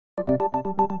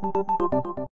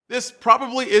This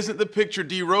probably isn't the picture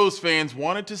D. Rose fans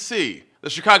wanted to see. The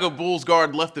Chicago Bulls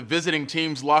guard left the visiting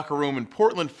team's locker room in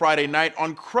Portland Friday night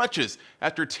on crutches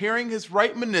after tearing his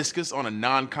right meniscus on a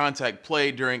non-contact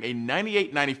play during a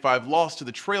 98-95 loss to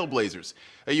the Trailblazers.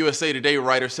 A USA Today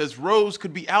writer says Rose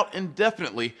could be out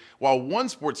indefinitely, while one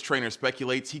sports trainer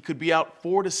speculates he could be out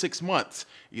 4 to 6 months.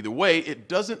 Either way, it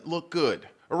doesn't look good.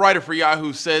 A writer for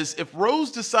Yahoo says if Rose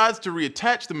decides to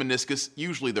reattach the meniscus,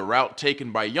 usually the route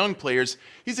taken by young players,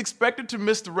 he's expected to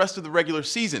miss the rest of the regular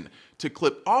season. To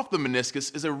clip off the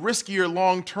meniscus is a riskier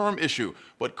long-term issue,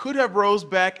 but could have Rose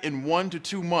back in 1 to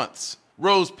 2 months.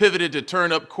 Rose pivoted to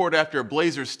turn up court after a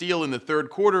Blazer steal in the third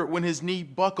quarter when his knee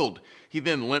buckled. He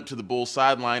then limped to the Bulls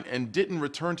sideline and didn't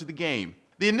return to the game.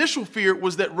 The initial fear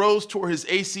was that Rose tore his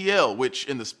ACL, which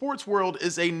in the sports world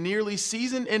is a nearly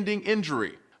season-ending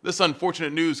injury. This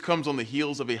unfortunate news comes on the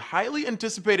heels of a highly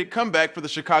anticipated comeback for the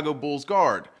Chicago Bulls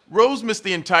guard. Rose missed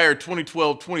the entire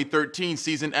 2012-2013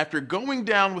 season after going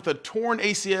down with a torn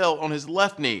ACL on his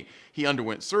left knee. He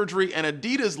underwent surgery, and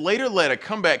Adidas later led a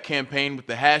comeback campaign with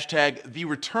the hashtag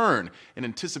 #TheReturn in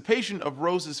anticipation of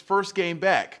Rose's first game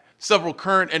back. Several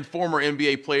current and former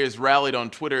NBA players rallied on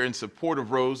Twitter in support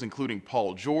of Rose, including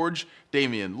Paul George,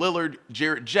 Damian Lillard,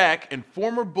 Jarrett Jack, and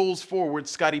former Bulls forward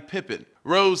Scottie Pippen.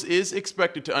 Rose is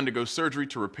expected to undergo surgery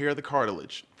to repair the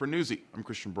cartilage. For Newsy, I'm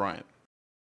Christian Bryant.